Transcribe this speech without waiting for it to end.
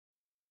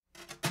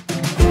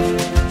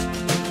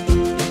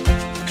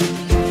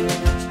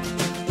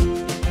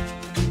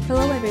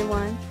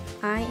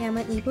am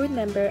an e-board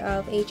member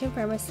of Asian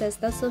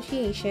Pharmacists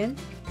Association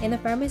and a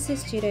pharmacy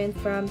student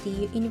from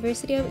the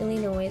University of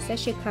Illinois at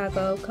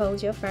Chicago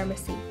College of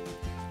Pharmacy.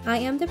 I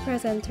am the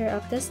presenter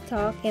of this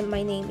talk and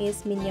my name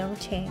is Min-young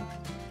Chang.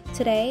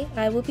 Today,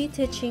 I will be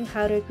teaching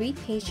how to greet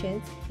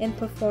patients and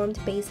perform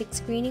basic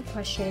screening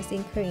questions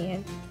in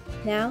Korean.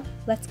 Now,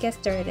 let's get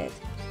started.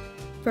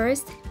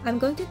 First, I'm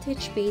going to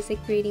teach basic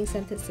greeting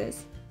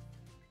sentences.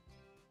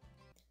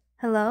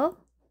 Hello?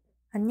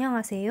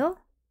 안녕하세요?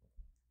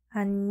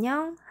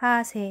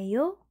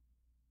 안녕하세요?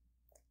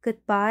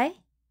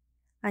 Goodbye?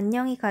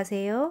 안녕히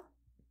가세요?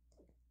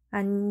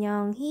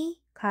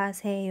 안녕히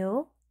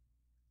가세요?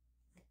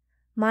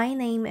 My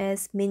name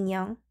is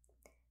Min-young.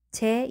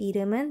 제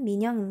이름은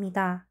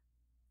민영입니다.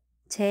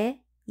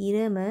 제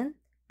이름은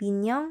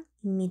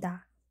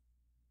민영입니다.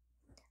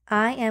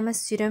 I am a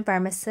student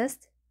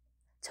pharmacist.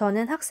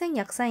 저는 학생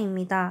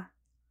약사입니다.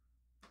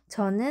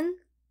 저는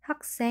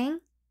학생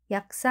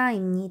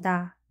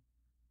약사입니다.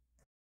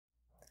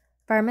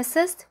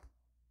 Pharmacist,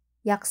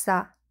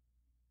 약사,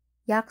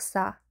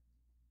 약사.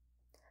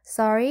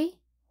 Sorry,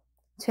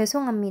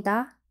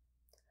 죄송합니다.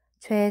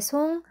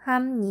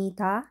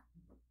 죄송합니다.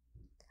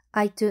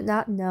 I do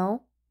not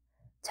know.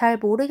 잘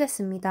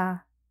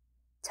모르겠습니다.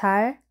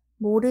 잘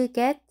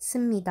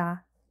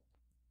모르겠습니다.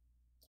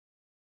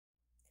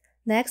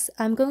 Next,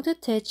 I'm going to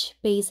teach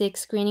basic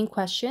screening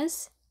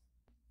questions.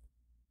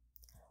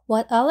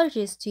 What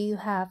allergies do you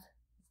have?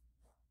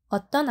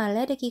 어떤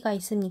알레르기가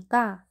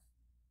있습니까?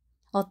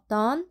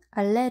 어떤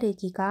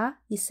알레르기가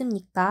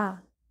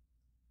있습니까?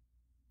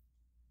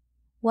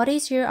 What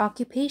is your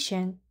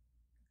occupation?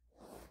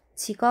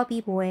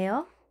 직업이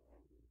뭐예요?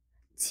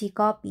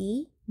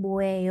 직업이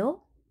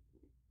뭐예요?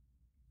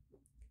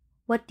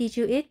 What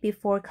did you eat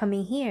before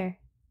coming here?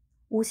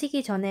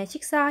 오시기 전에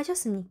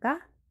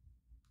식사하셨습니까?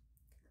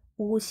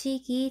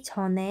 오시기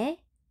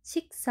전에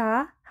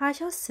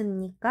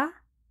식사하셨습니까?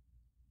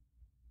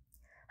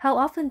 How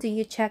often do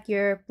you check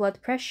your blood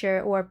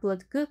pressure or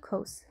blood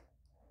glucose?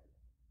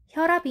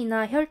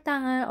 혈압이나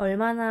혈당을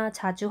얼마나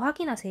자주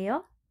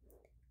확인하세요?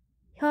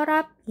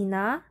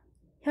 혈압이나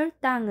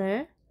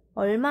혈당을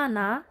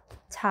얼마나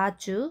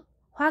자주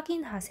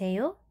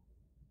확인하세요?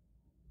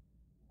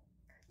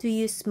 Do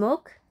you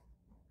smoke?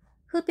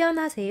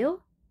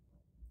 흡연하세요?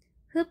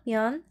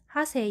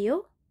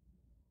 흡연하세요?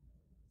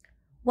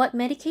 What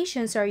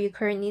medications are you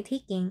currently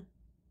taking?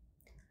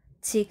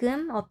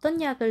 지금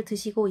어떤 약을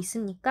드시고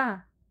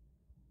있습니까?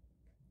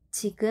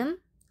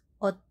 지금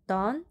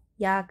어떤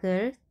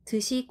약을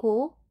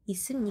드시고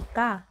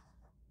있습니까?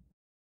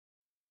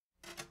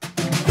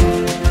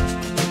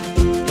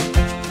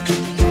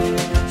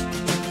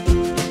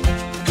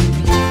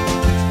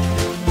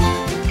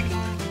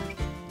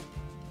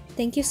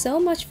 Thank you so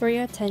much for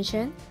your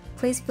attention.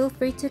 Please feel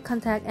free to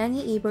contact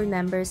any e-board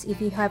members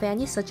if you have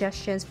any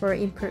suggestions for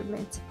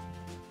improvement.